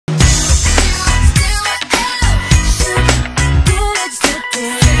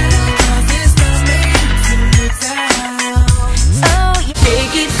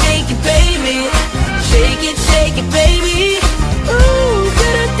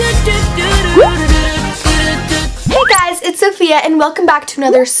Sophia, and welcome back to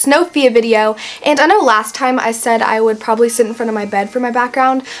another SNOWPHIA video. And I know last time I said I would probably sit in front of my bed for my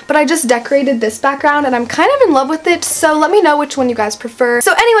background, but I just decorated this background and I'm kind of in love with it, so let me know which one you guys prefer.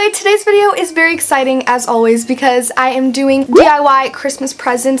 So anyway, today's video is very exciting as always because I am doing DIY Christmas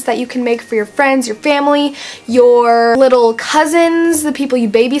presents that you can make for your friends, your family, your little cousins, the people you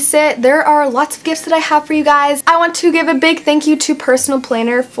babysit. There are lots of gifts that I have for you guys. I want to give a big thank you to Personal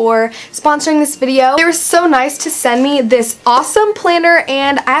Planner for sponsoring this video. They were so nice to send me this awesome planner,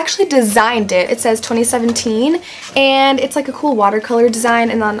 and I actually designed it. It says 2017 and it's like a cool watercolor design,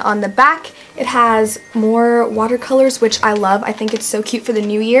 and on the back it has more watercolors, which I love. I think it's so cute for the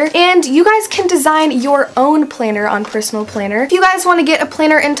new year. And you guys can design your own planner on Personal Planner. If you guys want to get a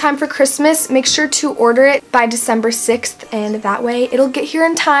planner in time for Christmas, make sure to order it by December 6th, and that way it'll get here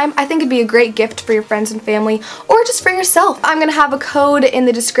in time. I think it'd be a great gift for your friends and family, or just for yourself. I'm gonna have a code in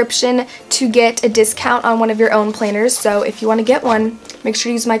the description to get a discount on one of your own planners, so if you want to get one, make sure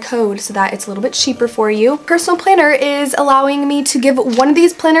to use my code so that it's a little bit cheaper for you. Personal Planner is allowing me to give one of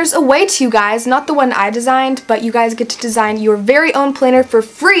these planners away to you guys, not the one I designed, but you guys get to design your very own planner for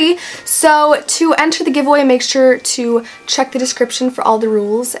free. So to enter the giveaway, make sure to check the description for all the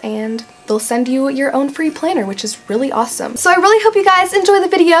rules, and they'll send you your own free planner, which is really awesome. So I really hope you guys enjoy the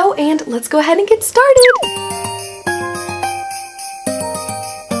video, and let's go ahead and get started.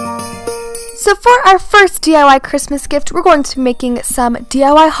 So for our first DIY Christmas gift, we're going to be making some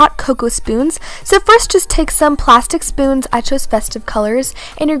DIY hot cocoa spoons. So first, just take some plastic spoons, I chose festive colors,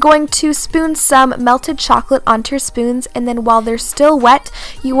 and you're going to spoon some melted chocolate onto your spoons, and then while they're still wet,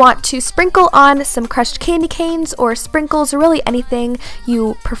 you want to sprinkle on some crushed candy canes or sprinkles, or really anything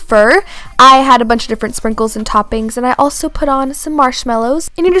you prefer. I had a bunch of different sprinkles and toppings, and I also put on some marshmallows.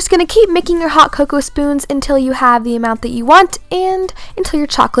 And you're just going to keep making your hot cocoa spoons until you have the amount that you want and until your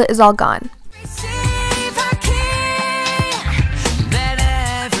chocolate is all gone.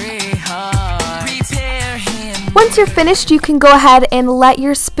 Once you're finished, you can go ahead and let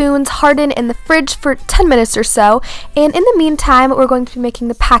your spoons harden in the fridge for 10 minutes or so, and in the meantime we're going to be making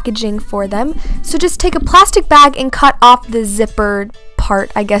the packaging for them. So just take a plastic bag and cut off the zipper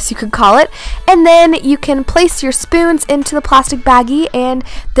part, I guess you could call it, and then you can place your spoons into the plastic baggie, and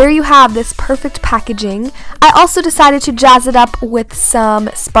there you have this perfect packaging. I also decided to jazz it up with some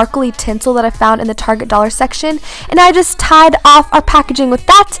sparkly tinsel that I found in the Target dollar section, and I just tied off our packaging with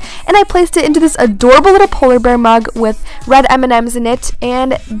that, and I placed it into this adorable little polar bear mug with red M&Ms in it,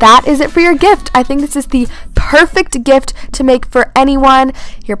 and that is it for your gift. I think this is the perfect gift to make for anyone,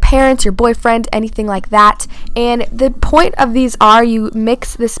 your parents, your boyfriend, anything like that. And the point of these are you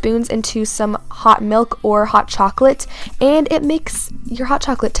mix the spoons into some hot milk or hot chocolate, and it makes your hot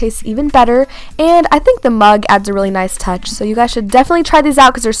chocolate taste even better, and I think the mug adds a really nice touch. So you guys should definitely try these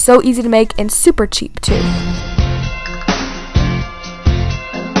out because they're so easy to make and super cheap too.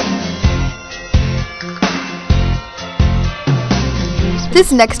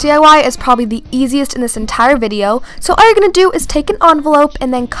 This next DIY is probably the easiest in this entire video. So all you're going to do is take an envelope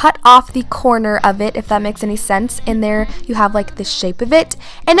and then cut off the corner of it, if that makes any sense. In there you have like the shape of it.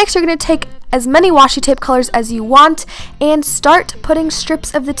 And next you're going to take as many washi tape colors as you want and start putting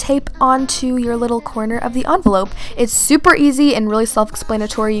strips of the tape onto your little corner of the envelope. It's super easy and really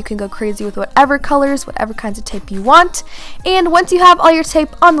self-explanatory. You can go crazy with whatever colors, whatever kinds of tape you want. And once you have all your tape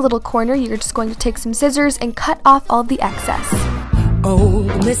on the little corner, you're just going to take some scissors and cut off all of the excess. Oh,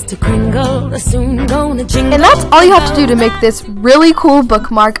 Mr. Kringle, soon gonna jingle. And that's all you have to do to make this really cool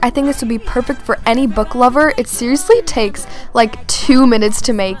bookmark. I think this would be perfect for any book lover. It seriously takes like 2 minutes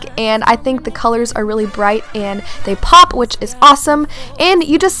to make, and I think the colors are really bright and they pop, which is awesome. And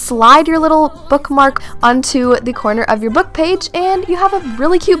you just slide your little bookmark onto the corner of your book page and you have a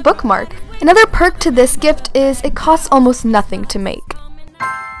really cute bookmark. Another perk to this gift is it costs almost nothing to make.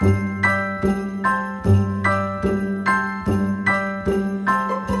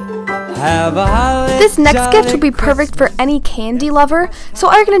 This next gift will be perfect for any candy lover. So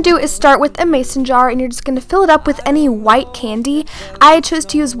all you're going to do is start with a mason jar, and you're just going to fill it up with any white candy. I chose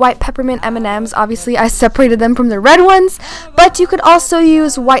to use white peppermint M&Ms. Obviously I separated them from the red ones, but you could also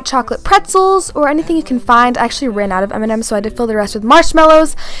use white chocolate pretzels or anything you can find. I actually ran out of M&Ms, so I had to fill the rest with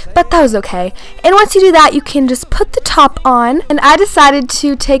marshmallows, but that was okay. And once you do that, you can just put the top on, and I decided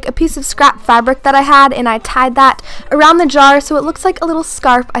to take a piece of scrap fabric that I had and I tied that around the jar so it looks like a little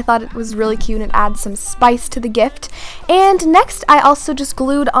scarf. I thought it was is really cute and it adds some spice to the gift. And next I also just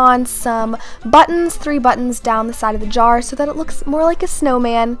glued on some buttons, 3 buttons down the side of the jar so that it looks more like a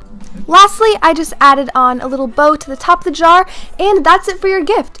snowman. Lastly, I just added on a little bow to the top of the jar, and that's it for your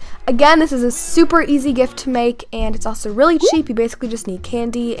gift. Again, this is a super easy gift to make, and it's also really cheap. You basically just need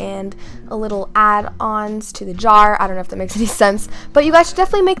candy and a little add-ons to the jar. I don't know if that makes any sense, but you guys should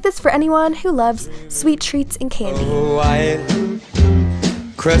definitely make this for anyone who loves sweet treats and candy.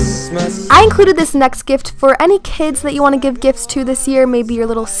 Christmas. I included this next gift for any kids that you want to give gifts to this year, maybe your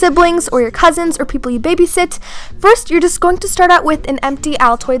little siblings or your cousins or people you babysit. First, you're just going to start out with an empty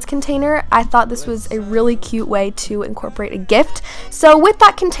Altoids container. I thought this was a really cute way to incorporate a gift. So with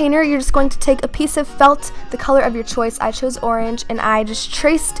that container, you're just going to take a piece of felt, the color of your choice. I chose orange, and I just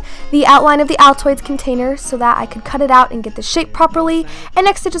traced the outline of the Altoids container so that I could cut it out and get the shape properly. And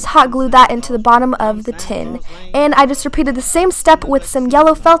next, I just hot glued that into the bottom of the tin. And I just repeated the same step with some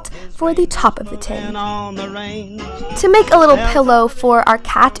yellow felt for the top of the tin. To make a little pillow for our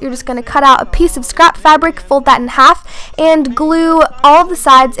cat, you're just going to cut out a piece of scrap fabric, fold that in half, and glue all of the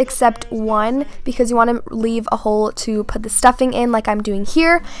sides except one, because you want to leave a hole to put the stuffing in like I'm doing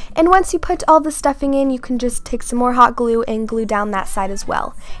here. And once you put all the stuffing in, you can just take some more hot glue and glue down that side as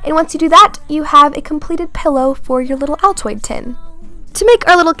well. And once you do that, you have a completed pillow for your little Altoid tin. To make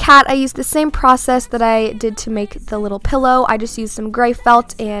our little cat, I used the same process that I did to make the little pillow. I just used some gray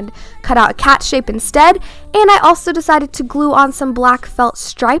felt and cut out a cat shape instead. And I also decided to glue on some black felt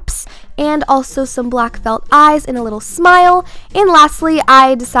stripes and also some black felt eyes and a little smile. And lastly,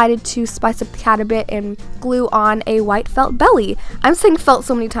 I decided to spice up the cat a bit and glue on a white felt belly. I'm saying felt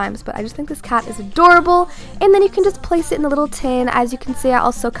so many times, but I just think this cat is adorable. And then you can just place it in the little tin. As you can see, I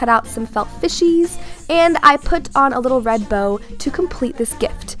also cut out some felt fishies, and I put on a little red bow to complete this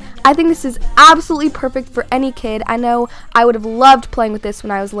gift. I think this is absolutely perfect for any kid. I know I would have loved playing with this when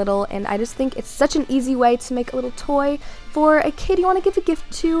I was little, and I just think it's such an easy way to make a little toy for a kid you want to give a gift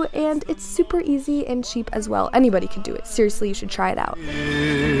to, and it's super easy and cheap as well. Anybody can do it. Seriously, you should try it out.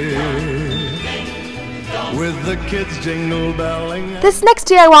 With the kids jingle belling. This next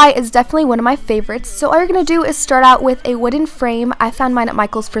DIY is definitely one of my favorites, so all you're going to do is start out with a wooden frame. I found mine at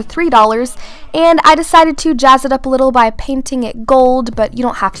Michael's for $3, and I decided to jazz it up a little by painting it gold, but you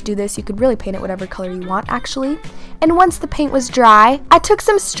don't have to do this. You could really paint it whatever color you want, actually. And once the paint was dry, I took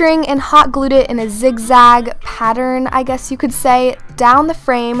some string and hot glued it in a zigzag pattern, I guess you could say, down the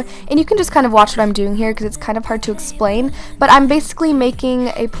frame. And you can just kind of watch what I'm doing here because it's kind of hard to explain, but I'm basically making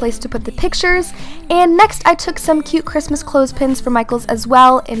a place to put the pictures. And next I took some cute Christmas clothespins from Michael's as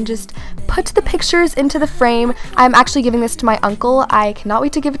well and just put the pictures into the frame. I'm actually giving this to my uncle. I cannot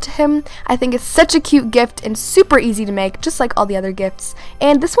wait to give it to him. I think it's such a cute gift and super easy to make, just like all the other gifts.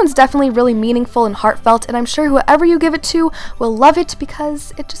 And this one's definitely really meaningful and heartfelt, and I'm sure whoever you give it to will love it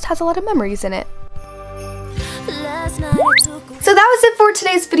because it just has a lot of memories in it. So that was it for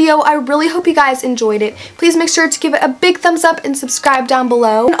today's video. I really hope you guys enjoyed it. Please make sure to give it a big thumbs up and subscribe down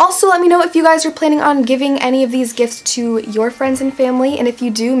below. And also let me know if you guys are planning on giving any of these gifts to your friends and family. And if you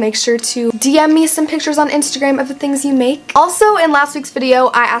do, make sure to DM me some pictures on Instagram of the things you make. Also, in last week's video,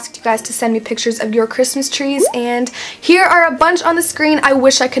 I asked you guys to send me pictures of your Christmas trees. And here are a bunch on the screen. I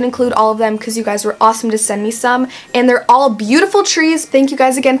wish I could include all of them because you guys were awesome to send me some. And they're all beautiful trees. Thank you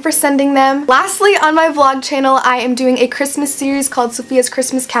guys again for sending them. Lastly, on my vlog channel, I am doing a Christmas series called Sophia's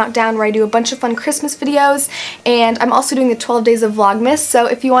Christmas Countdown, where I do a bunch of fun Christmas videos, and I'm also doing the 12 days of Vlogmas, so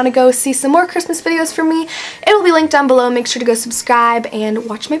if you want to go see some more Christmas videos from me, it will be linked down below. Make sure to go subscribe and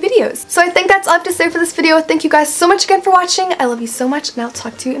watch my videos. So I think that's all I have to say for this video. Thank you guys so much again for watching. I love you so much, and I'll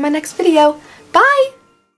talk to you in my next video. Bye!